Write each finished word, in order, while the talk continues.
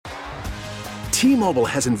T-Mobile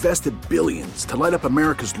has invested billions to light up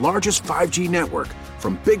America's largest 5G network,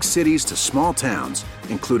 from big cities to small towns,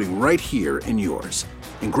 including right here in yours.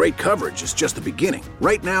 And great coverage is just the beginning.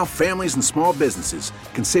 Right now, families and small businesses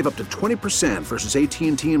can save up to 20% versus AT&T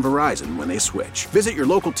and Verizon when they switch. Visit your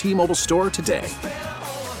local T-Mobile store today.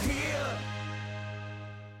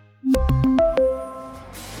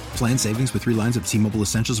 Plan savings with 3 lines of T-Mobile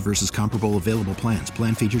Essentials versus comparable available plans.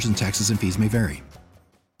 Plan features and taxes and fees may vary.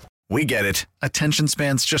 We get it. Attention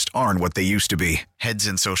spans just aren't what they used to be. Heads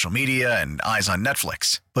in social media and eyes on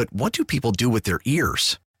Netflix. But what do people do with their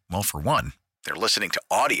ears? Well, for one, they're listening to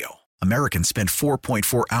audio. Americans spend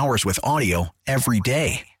 4.4 hours with audio every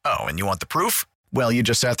day. Oh, and you want the proof? Well, you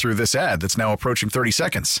just sat through this ad that's now approaching 30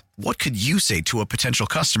 seconds. What could you say to a potential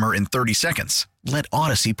customer in 30 seconds? Let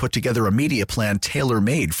Odyssey put together a media plan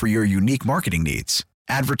tailor-made for your unique marketing needs.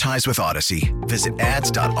 Advertise with Odyssey. Visit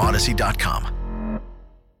ads.odyssey.com.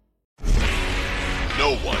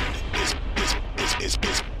 No one is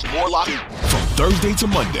more locked in. From Thursday to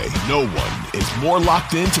Monday, no one is more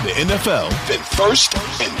locked into the NFL than First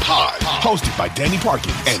and Pod. Hosted by Danny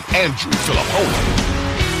Parkins and Andrew Filippone.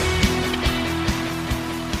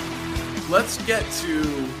 Let's get to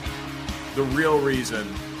the real reason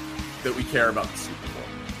that we care about the Super Bowl.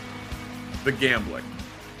 The gambling.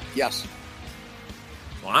 Yes.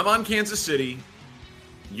 So I'm on Kansas City.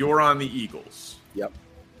 You're on the Eagles. Yep.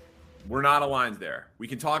 We're not aligned there. We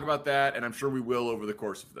can talk about that, and I'm sure we will over the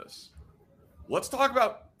course of this. Let's talk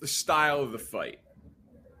about the style of the fight.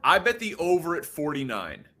 I bet the over at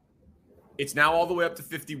 49. It's now all the way up to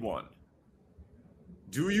 51.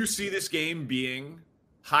 Do you see this game being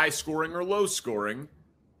high scoring or low scoring?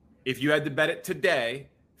 If you had to bet it today,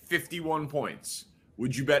 51 points.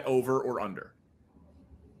 Would you bet over or under?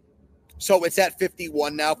 So it's at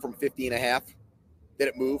 51 now from 50 and a half. Did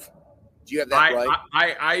it move? Do you have that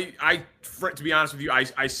right? To be honest with you,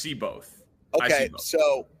 I see both. Okay, see both.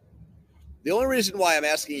 So the only reason why I'm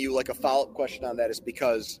asking you like a follow-up question on that is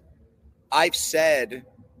because I've said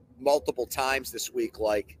multiple times this week,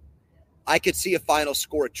 like, I could see a final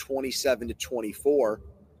score at 27-24,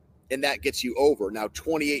 and that gets you over. Now,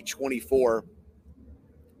 28-24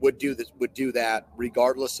 would do that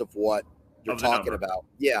regardless of what you're talking about.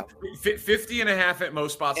 Yeah. 50 and a half at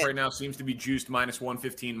most spots right now seems to be juiced minus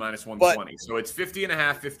 115, minus 120. So it's 50 and a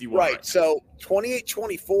half, 51. Right. So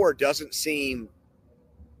 28-24 doesn't seem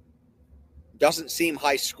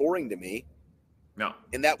high scoring to me. No.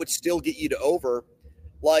 And that would still get you to over.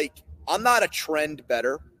 Like, I'm not a trend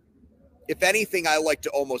better. If anything, I like to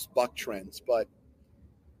almost buck trends. But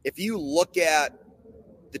if you look at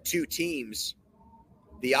the two teams,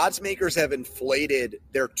 the odds makers have inflated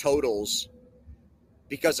their totals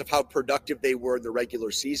because of how productive they were in the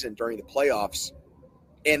regular season during the playoffs,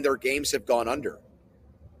 and their games have gone under.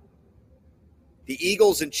 The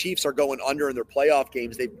Eagles and Chiefs are going under in their playoff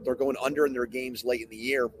games. They're going under in their games late in the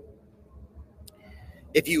year.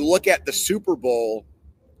 If you look at the Super Bowl,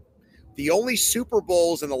 the only Super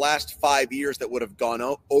Bowls in the last 5 years that would have gone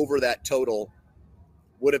over that total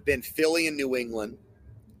would have been Philly and New England,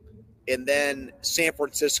 and then San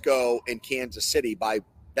Francisco and Kansas City.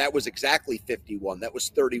 That was exactly 51. That was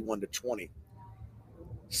 31-20.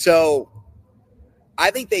 So I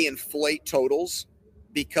think they inflate totals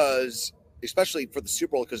because, especially for the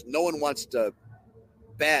Super Bowl, because no one wants to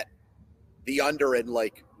bet the under and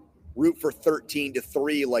like root for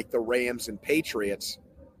 13-3 like the Rams and Patriots.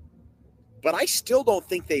 But I still don't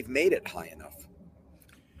think they've made it high enough.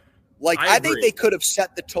 Like, I think they could have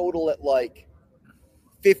set the total at like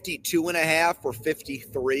 52 and a half or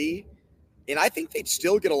 53. And I think they'd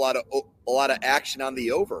still get a lot of action on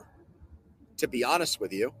the over, to be honest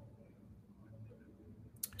with you.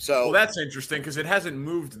 So, well, that's interesting because it hasn't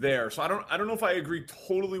moved there. So I don't know if I agree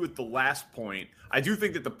totally with the last point. I do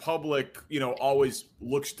think that the public, always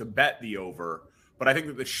looks to bet the over, but I think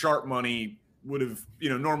that the sharp money would have,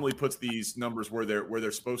 normally puts these numbers where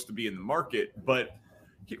they're supposed to be in the market. But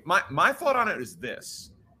my thought on it is this: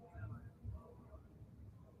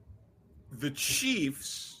 the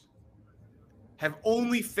Chiefs have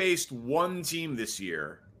only faced one team this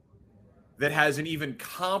year that has an even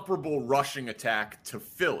comparable rushing attack to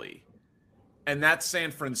Philly, and that's San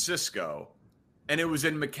Francisco, and it was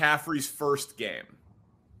in McCaffrey's first game.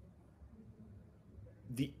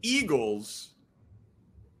 The Eagles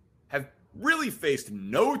have really faced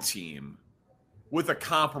no team with a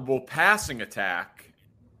comparable passing attack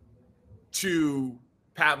to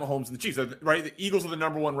Pat Mahomes and the Chiefs, right? The Eagles are the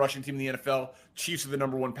number one rushing team in the NFL. Chiefs are the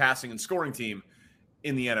number one passing and scoring team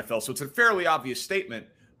in the NFL. So it's a fairly obvious statement,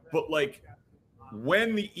 but like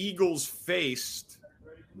when the Eagles faced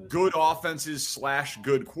good offenses /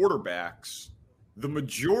 good quarterbacks, the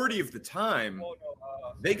majority of the time,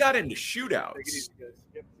 they got into shootouts.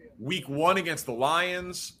 Week 1 against the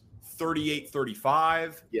Lions,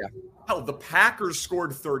 38-35. Yeah. Hell, the Packers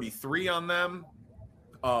scored 33 on them.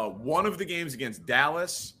 One of the games against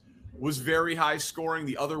Dallas was very high scoring.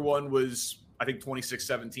 The other one was, I think,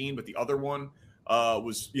 26-17, but the other one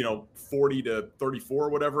was,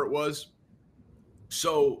 40-34, whatever it was.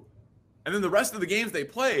 So, and then the rest of the games they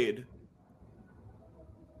played,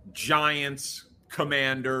 Giants,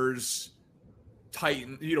 Commanders,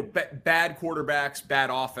 Titans, bad quarterbacks, bad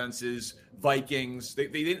offenses, Vikings. They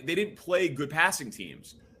didn't play good passing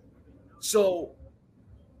teams. So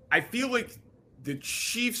I feel like the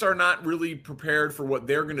Chiefs are not really prepared for what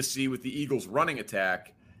they're going to see with the Eagles' running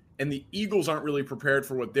attack, and the Eagles aren't really prepared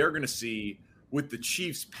for what they're going to see with the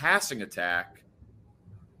Chiefs' passing attack.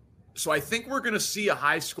 So I think we're going to see a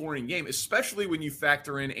high-scoring game, especially when you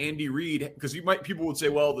factor in Andy Reid, because people would say,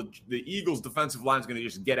 well, the Eagles' defensive line is going to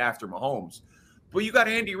just get after Mahomes. But you got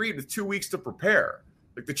Andy Reid with 2 weeks to prepare.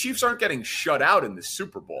 Like, the Chiefs aren't getting shut out in this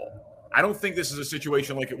Super Bowl. I don't think this is a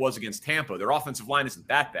situation like it was against Tampa. Their offensive line isn't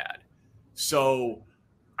that bad. So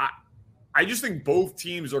I just think both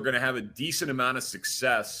teams are going to have a decent amount of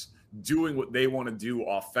success doing what they want to do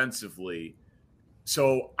offensively.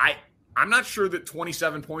 So I'm not sure that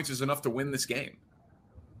 27 points is enough to win this game.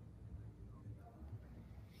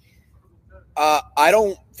 I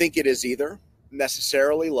don't think it is either,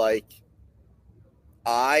 necessarily. Like,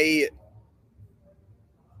 I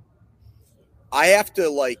have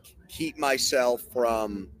to, keep myself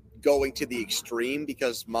from going to the extreme,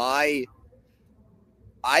 because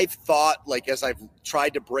I've thought, as I've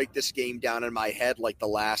tried to break this game down in my head, the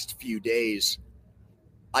last few days,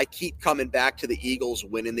 I keep coming back to the Eagles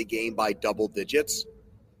winning the game by double digits.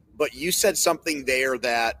 But you said something there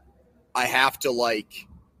that I have to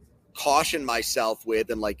caution myself with,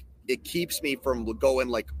 and it keeps me from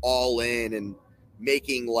going all in and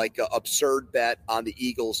making an absurd bet on the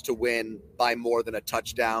Eagles to win by more than a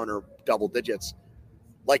touchdown or double digits.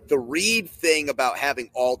 The Reid thing about having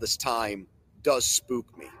all this time does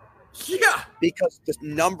spook me. Yeah. Because the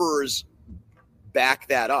numbers back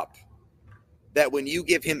that up. That when you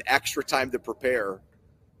give him extra time to prepare,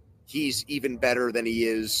 he's even better than he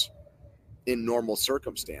is in normal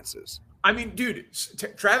circumstances. I mean, dude,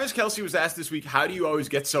 Travis Kelce was asked this week, how do you always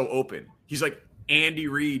get so open? He's like, Andy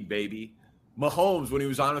Reid, baby. Mahomes, when he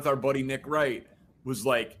was on with our buddy Nick Wright, was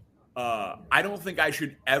like, I don't think I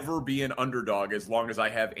should ever be an underdog as long as I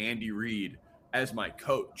have Andy Reid as my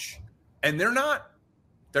coach. And they're not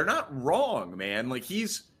wrong, man. You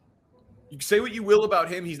can say what you will about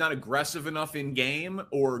him. He's not aggressive enough in game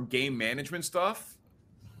or game management stuff.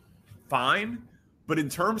 Fine. But in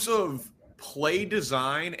terms of play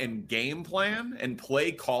design and game plan and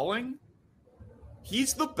play calling,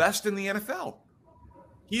 he's the best in the NFL.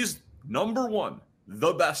 He's number one,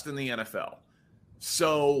 the best in the NFL.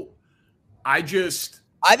 So I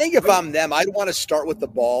think if I'm them, I'd want to start with the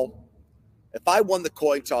ball. If I won the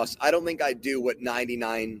coin toss, I don't think I'd do what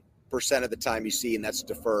 99% of the time you see, and that's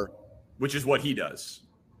defer. Which is what he does.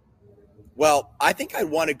 Well, I think I'd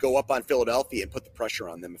want to go up on Philadelphia and put the pressure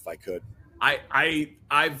on them if I could.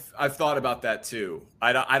 I've thought about that too.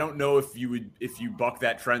 I don't know if you buck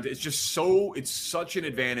that trend. It's such an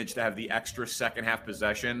advantage to have the extra second half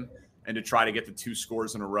possession and to try to get the 2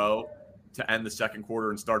 scores in a row to end the second quarter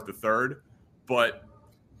and start the third. But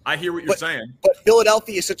I hear what you're saying. But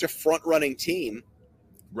Philadelphia is such a front-running team.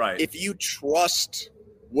 Right. If you trust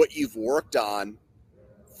what you've worked on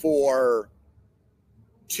for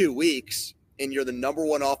 2 weeks and you're the number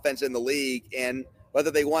one offense in the league, and whether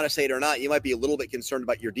they want to say it or not, you might be a little bit concerned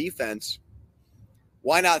about your defense.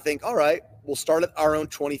 Why not think, all right, we'll start at our own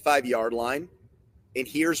 25-yard line, and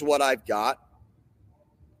here's what I've got.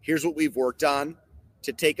 Here's what we've worked on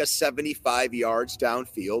to take us 75 yards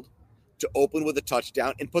downfield, to open with a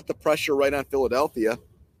touchdown, and put the pressure right on Philadelphia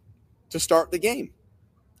to start the game.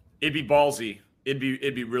 It'd be ballsy. It'd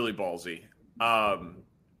be really ballsy.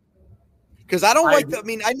 Because I don't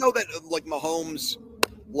I know that Mahomes,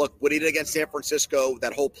 look, what he did against San Francisco,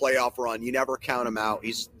 that whole playoff run, you never count him out.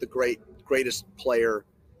 He's the greatest player.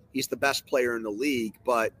 He's the best player in the league.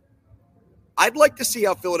 But I'd like to see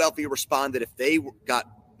how Philadelphia responded if they got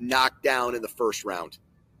knocked down in the first round.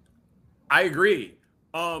 I agree.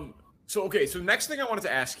 So next thing I wanted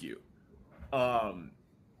to ask you,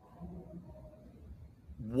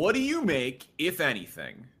 what do you make, if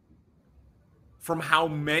anything, from how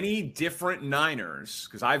many different Niners,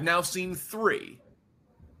 because I've now seen 3,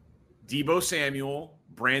 Deebo Samuel,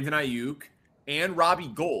 Brandon Ayuk, and Robbie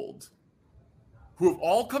Gould, who have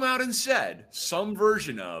all come out and said some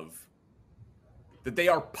version of, that they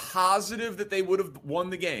are positive that they would have won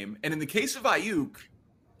the game. And in the case of Ayuk,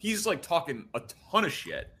 he's like talking a ton of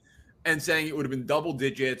shit and saying it would have been double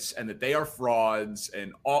digits and that they are frauds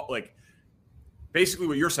and all, like, basically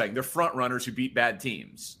what you're saying, they're front runners who beat bad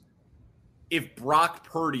teams. If Brock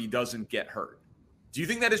Purdy doesn't get hurt, do you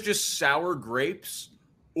think that is just sour grapes,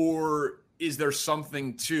 or is there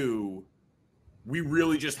something to, we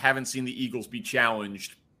really just haven't seen the Eagles be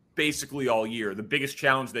challenged basically all year? The biggest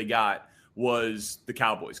challenge they got was the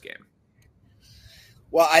Cowboys game.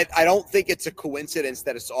 Well, I don't think it's a coincidence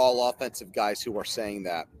that it's all offensive guys who are saying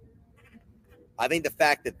that. I think the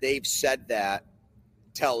fact that they've said that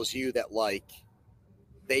tells you that, like,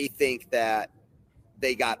 they think that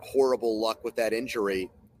they got horrible luck with that injury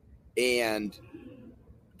and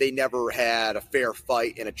they never had a fair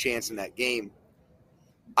fight and a chance in that game.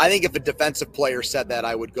 I think if a defensive player said that,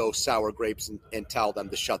 I would go sour grapes and tell them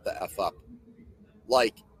to shut the F up.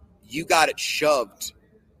 Like, you got it shoved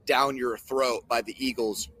down your throat by the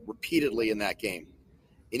Eagles repeatedly in that game.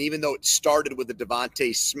 And even though it started with the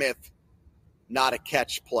Devontae Smith, not a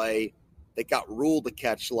catch play, that got ruled a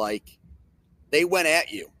catch, like, they went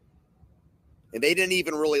at you. And they didn't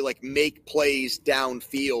even really, like, make plays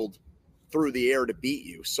downfield through the air to beat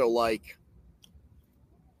you. So, like,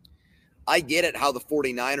 I get it how the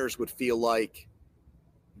 49ers would feel like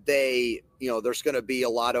they, you know, there's going to be a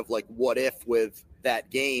lot of, like, what if with that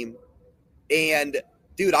game. And,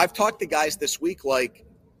 dude, I've talked to guys this week, like,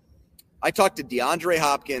 I talked to DeAndre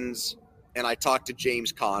Hopkins and I talked to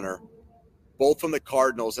James Conner, both from the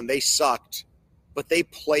Cardinals, and they sucked, but they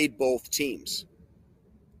played both teams.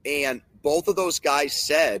 And both of those guys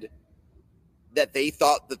said that they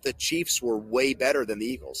thought that the Chiefs were way better than the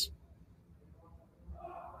Eagles.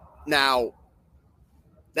 Now,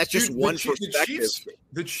 that's just one perspective.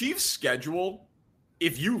 The Chiefs' schedule,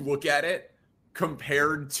 if you look at it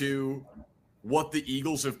compared to what the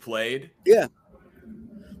Eagles have played. Yeah.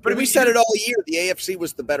 But we said it all year. The AFC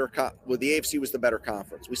was the better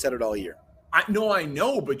conference. We said it all year. I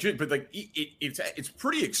know, but like it's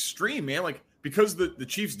pretty extreme, man. Like, because the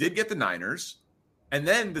Chiefs did get the Niners, and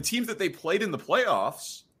then the teams that they played in the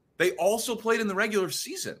playoffs, they also played in the regular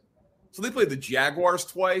season. So they played the Jaguars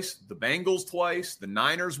twice, the Bengals twice, the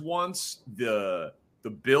Niners once, the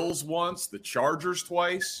Bills once, the Chargers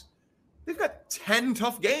twice. They've got 10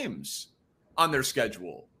 tough games on their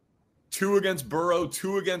schedule. 2 against Burrow,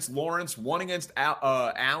 2 against Lawrence, 1 against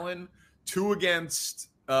Allen, 2 against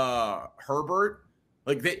Herbert.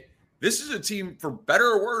 Like, this is a team, for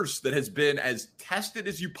better or worse, that has been as tested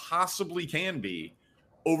as you possibly can be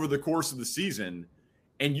over the course of the season.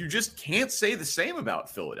 And you just can't say the same about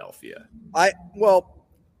Philadelphia. I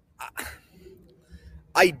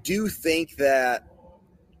do think that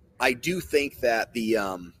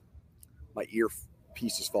the my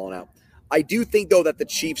earpiece is falling out. I do think, though, that the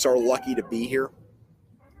Chiefs are lucky to be here.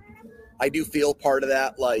 I do feel part of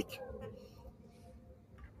that. Like,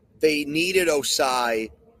 they needed Osai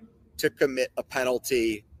to commit a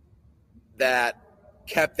penalty that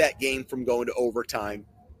kept that game from going to overtime.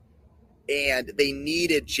 And they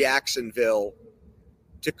needed Jacksonville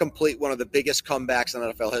to complete one of the biggest comebacks in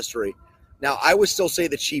NFL history. Now, I would still say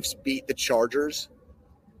the Chiefs beat the Chargers,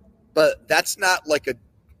 but that's not an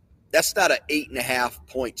 8.5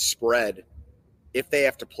 point spread if they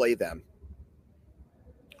have to play them.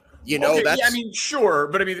 You know, okay, that's, yeah, I mean, sure,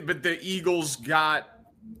 but the Eagles got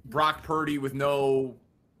Brock Purdy with no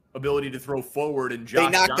ability to throw forward, and Josh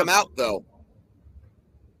they knocked Johnson. him out, though.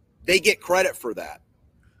 They get credit for that.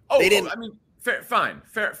 Oh, they didn't. I mean,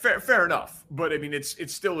 fair enough. But I mean,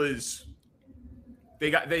 it still is.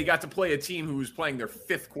 They got to play a team who was playing their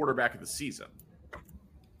 5th quarterback of the season.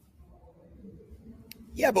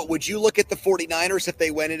 Yeah, but would you look at the 49ers if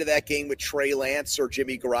they went into that game with Trey Lance or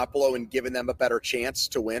Jimmy Garoppolo and given them a better chance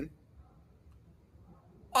to win?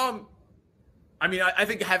 I mean, I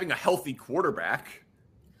think having a healthy quarterback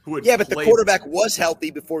who had but the quarterback was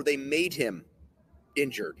healthy before they made him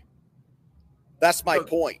injured. That's my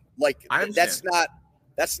point. Like, that's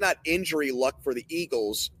not injury luck for the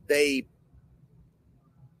Eagles. They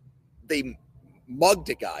mugged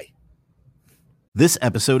a guy. This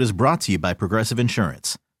episode is brought to you by Progressive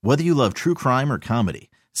Insurance. Whether you love true crime or comedy,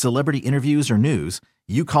 celebrity interviews or news,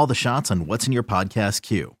 you call the shots on what's in your podcast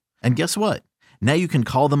queue. And guess what? Now you can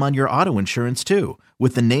call them on your auto insurance too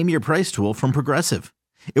with the Name Your Price tool from Progressive.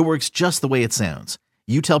 It works just the way it sounds.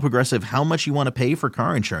 You tell Progressive how much you want to pay for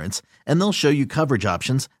car insurance, and they'll show you coverage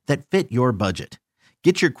options that fit your budget.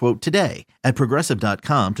 Get your quote today at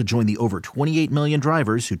Progressive.com to join the over 28 million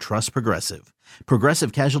drivers who trust Progressive.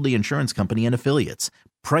 Progressive Casualty Insurance Company and Affiliates.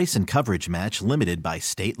 Price and coverage match limited by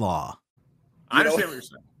state law. I understand what you're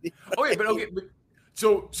saying. Okay, but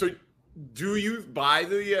So do you buy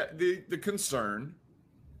the concern?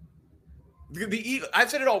 I've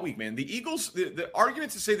said it all week, man. The Eagles, the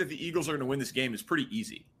argument to say that the Eagles are going to win this game is pretty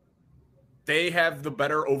easy. They have the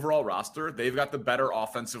better overall roster. They've got the better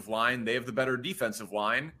offensive line. They have the better defensive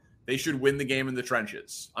line. They should win the game in the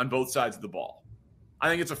trenches on both sides of the ball. I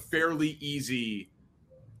think it's a fairly easy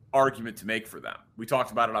argument to make for them. We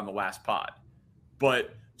talked about it on the last pod.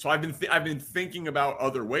 But so I've been thinking about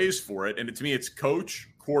other ways for it, and to me it's coach,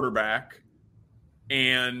 quarterback,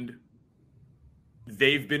 and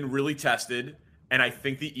they've been really tested. And I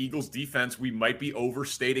think the Eagles defense, we might be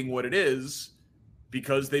overstating what it is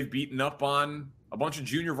because they've beaten up on a bunch of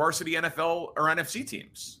junior varsity NFL or NFC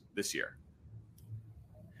teams this year.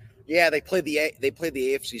 Yeah, they played the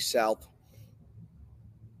AFC South,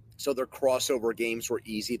 so their crossover games were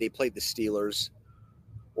easy. They played the Steelers.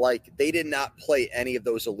 Like, they did not play any of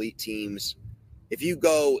those elite teams. If you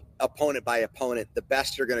go opponent by opponent, the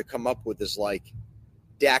best you're going to come up with is like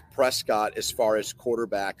Dak Prescott as far as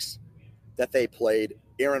quarterbacks that they played.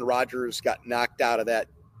 Aaron Rodgers got knocked out of that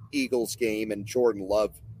Eagles game, and Jordan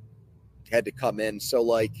Love had to come in. So,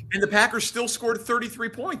 like, and the Packers still scored 33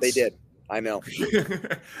 points. They did. I know.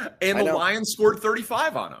 And the Lions scored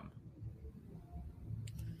 35 on them.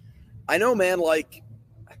 I know, man. Like,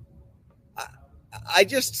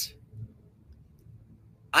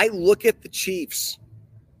 I look at the Chiefs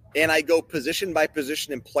and I go position by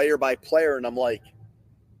position and player by player, and I'm like,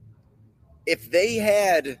 if they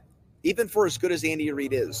had, even for as good as Andy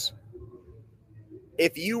Reid is,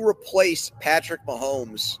 if you replace Patrick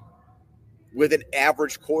Mahomes with an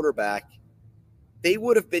average quarterback,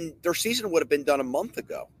 their season would have been done a month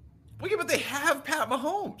ago. Well, yeah, but they have Pat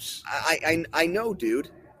Mahomes. I know,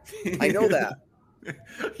 dude. I know that.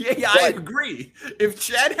 Yeah, I agree. If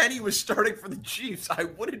Chad Henne was starting for the Chiefs, I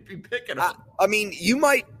wouldn't be picking him. I mean, you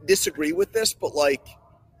might disagree with this, but like,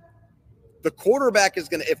 the quarterback is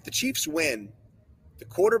going to, if the Chiefs win, the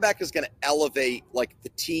quarterback is going to elevate like the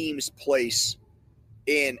team's place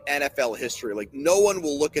in NFL history. Like, no one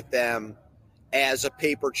will look at them as a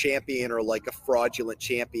paper champion or like a fraudulent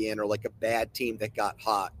champion or like a bad team that got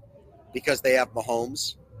hot because they have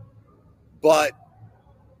Mahomes. But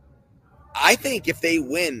I think if they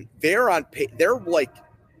win, they're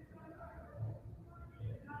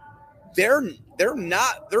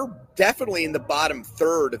definitely in the bottom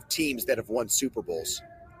third of teams that have won Super Bowls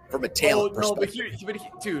from a talent perspective. But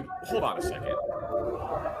dude, hold on a second.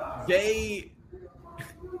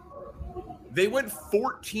 They went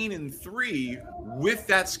 14-3 with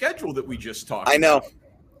that schedule that we just talked about.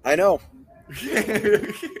 I know.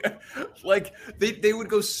 Like, they would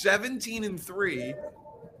go 17-3,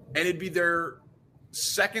 and it'd be their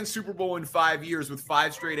second Super Bowl in 5 years with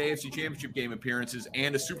 5 straight AFC Championship game appearances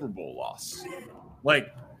and a Super Bowl loss.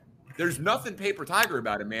 Like, there's nothing paper tiger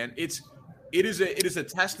about it, man. It is a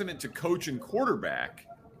testament to coach and quarterback.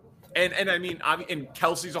 And I mean, and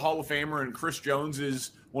Kelsey's a Hall of Famer, and Chris Jones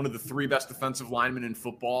is one of the 3 best defensive linemen in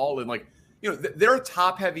football. And like, you know, they're a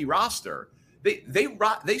top heavy roster. They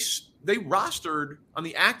rostered on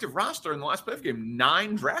the active roster in the last playoff game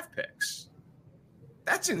 9 draft picks.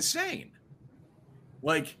 That's insane.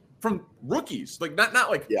 Like, from rookies, like not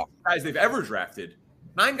like guys they've ever drafted.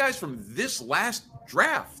 9 guys from this last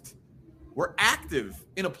draft were active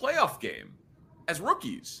in a playoff game as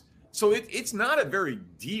rookies. So it's not a very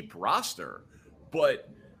deep roster, but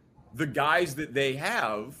the guys that they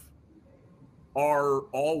have are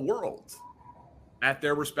all world at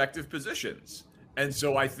their respective positions. And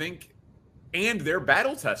so I think, and they're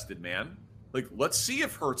battle tested, man. Like, let's see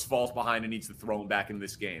if Hurts falls behind and needs to throw him back in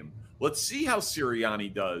this game. Let's see how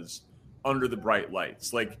Sirianni does under the bright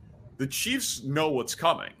lights. Like, the Chiefs know what's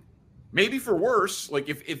coming. Maybe for worse, like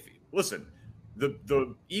if listen,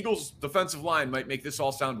 the Eagles defensive line might make this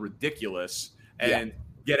all sound ridiculous and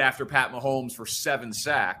get after Pat Mahomes for 7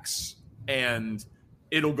 sacks, and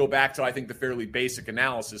it'll go back to, I think, the fairly basic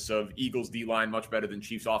analysis of Eagles D-line much better than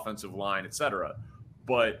Chiefs offensive line, etc.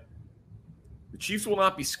 But the Chiefs will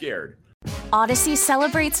not be scared. Odyssey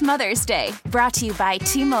celebrates Mother's Day, brought to you by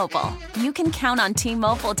T-Mobile. You can count on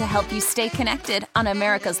T-Mobile to help you stay connected on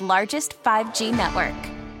America's largest 5G network.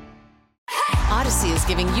 Odyssey is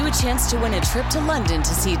giving you a chance to win a trip to London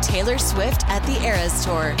to see Taylor Swift at the Eras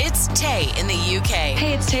Tour. It's Tay in the UK.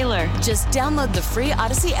 Hey, it's Taylor. Just download the free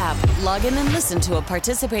Odyssey app, log in and listen to a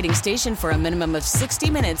participating station for a minimum of 60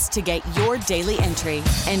 minutes to get your daily entry.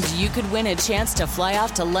 And you could win a chance to fly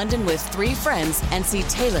off to London with 3 friends and see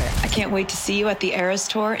Taylor. I can't wait to see you at the Eras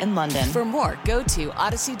Tour in London. For more, go to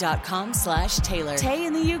odyssey.com/Taylor. Tay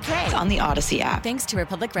in the UK. It's on the Odyssey app. Thanks to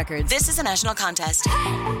Republic Records. This is a national contest.